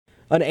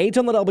An 8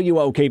 on the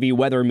WOKV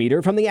weather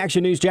meter from the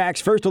Action News Jax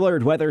First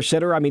Alert Weather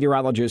Center. I'm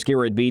meteorologist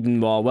Garrett Beaton.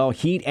 Well,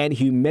 heat and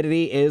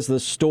humidity is the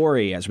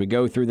story as we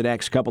go through the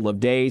next couple of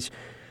days.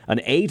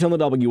 An 8 on the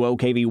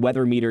WOKV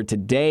weather meter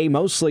today.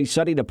 Mostly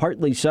sunny to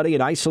partly sunny.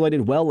 An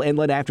isolated well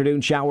inland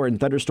afternoon shower and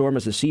thunderstorm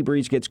as the sea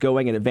breeze gets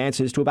going and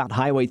advances to about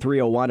Highway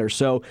 301 or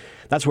so.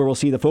 That's where we'll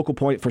see the focal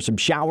point for some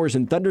showers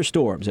and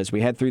thunderstorms as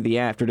we head through the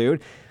afternoon.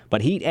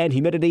 But heat and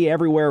humidity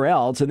everywhere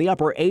else. In the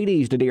upper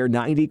 80s to near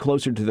 90,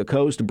 closer to the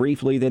coast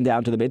briefly, then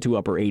down to the mid to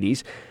upper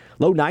 80s.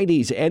 Low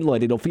 90s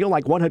inland. It'll feel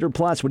like 100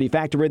 plus when you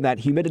factor in that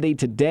humidity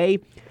today.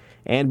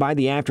 And by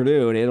the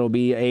afternoon, it'll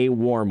be a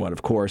warm one,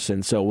 of course,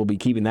 and so we'll be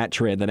keeping that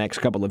trend the next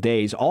couple of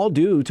days, all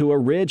due to a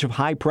ridge of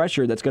high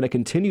pressure that's going to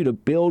continue to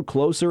build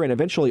closer and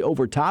eventually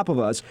over top of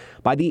us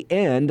by the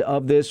end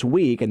of this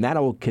week, and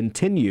that'll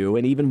continue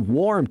and even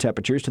warm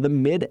temperatures to the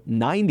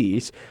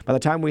mid-90s by the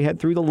time we head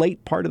through the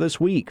late part of this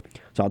week.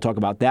 So I'll talk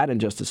about that in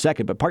just a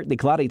second, but partly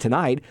cloudy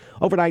tonight.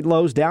 Overnight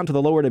lows down to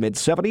the lower to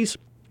mid-70s.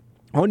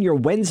 On your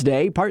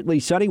Wednesday, partly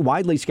sunny,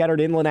 widely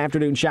scattered inland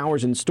afternoon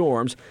showers and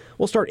storms.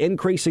 We'll start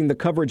increasing the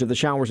coverage of the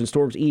showers and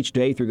storms each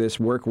day through this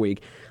work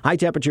week. High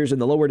temperatures in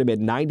the lower to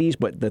mid-90s,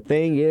 but the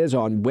thing is,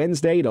 on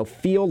Wednesday, it'll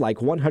feel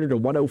like 100 to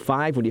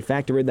 105 when you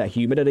factor in that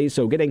humidity,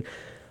 so getting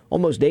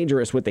almost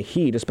dangerous with the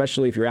heat,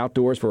 especially if you're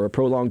outdoors for a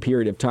prolonged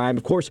period of time.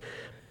 Of course,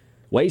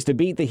 ways to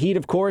beat the heat,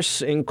 of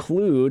course,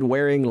 include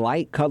wearing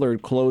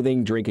light-colored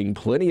clothing, drinking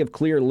plenty of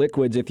clear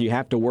liquids if you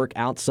have to work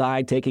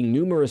outside, taking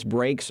numerous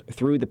breaks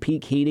through the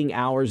peak heating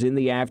hours in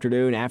the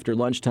afternoon, after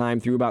lunchtime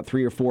through about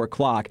 3 or 4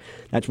 o'clock.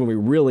 That's when we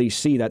really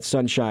see that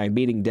sunshine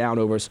beating down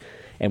over us,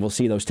 and we'll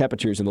see those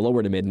temperatures in the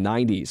lower to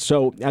mid-90s.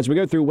 So as we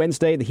go through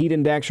Wednesday, the heat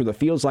index or the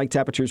feels-like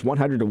temperatures,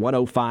 100 to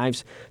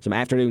 105s. Some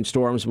afternoon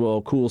storms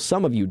will cool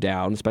some of you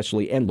down,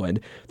 especially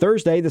inland.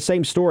 Thursday, the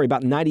same story,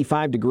 about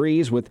 95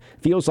 degrees with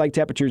feels-like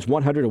temperatures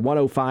 100 to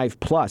 105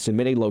 plus in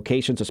many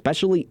locations,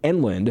 especially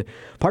inland.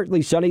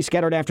 Partly sunny,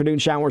 scattered afternoon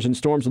showers and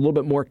storms, a little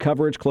bit more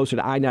coverage closer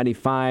to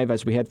I-95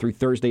 as we head through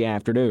Thursday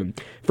afternoon.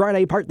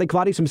 Friday, partly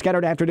cloudy, some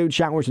scattered afternoon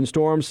showers and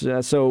storms,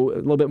 so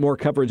a little bit more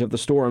coverage of the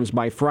storms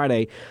by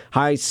Friday.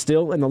 Highs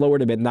still in the lower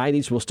to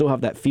mid-90s. We'll still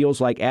have that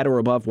feels like at or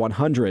above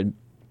 100.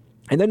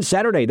 And then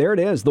Saturday, there it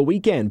is, the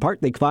weekend.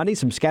 Partly cloudy,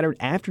 some scattered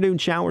afternoon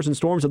showers and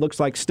storms, it looks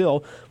like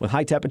still, with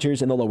high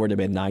temperatures in the lower to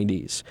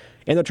mid-90s.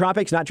 In the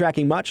tropics, not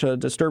tracking much. A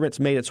disturbance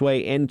made its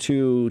way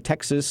into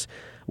Texas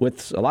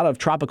with a lot of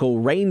tropical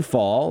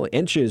rainfall.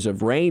 Inches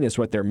of rain is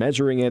what they're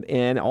measuring it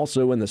in.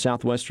 Also in the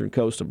southwestern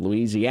coast of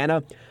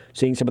Louisiana,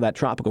 seeing some of that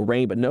tropical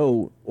rain, but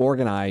no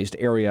organized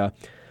area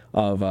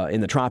of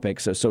in the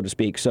tropics, so to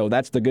speak. So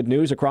that's the good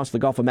news across the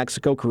Gulf of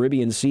Mexico,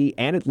 Caribbean Sea,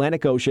 and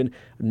Atlantic Ocean.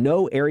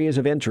 No areas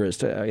of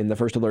interest in the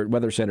First Alert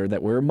Weather Center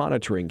that we're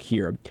monitoring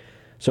here.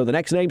 So the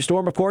next named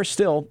storm, of course,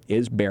 still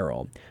is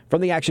Beryl.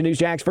 From the Action News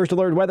Jax First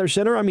Alert Weather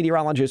Center, I'm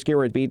meteorologist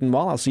Garrett Beaton.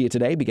 I'll see you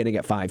today beginning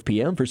at 5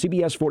 p.m. for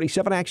CBS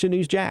 47 Action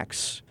News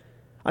Jax.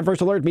 I'm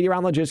First Alert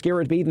meteorologist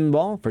Garrett Beaton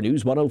for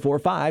News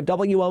 104.5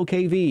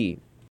 WOKV.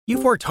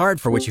 You've worked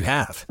hard for what you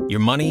have. Your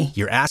money,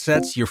 your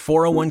assets, your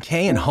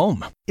 401k, and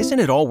home. Isn't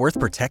it all worth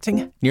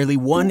protecting? Nearly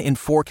 1 in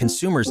 4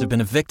 consumers have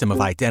been a victim of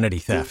identity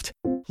theft.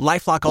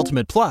 LifeLock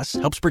Ultimate Plus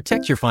helps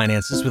protect your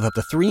finances with up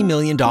to $3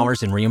 million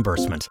in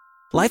reimbursement.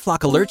 LifeLock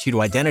alerts you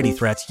to identity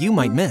threats you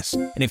might miss.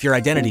 And if your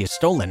identity is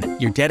stolen,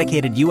 your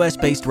dedicated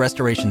U.S.-based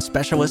restoration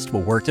specialist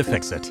will work to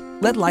fix it.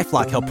 Let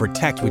LifeLock help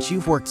protect what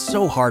you've worked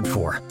so hard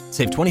for.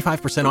 Save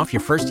 25% off your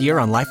first year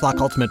on LifeLock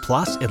Ultimate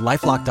Plus at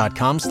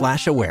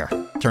LifeLock.com/aware.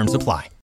 Terms apply.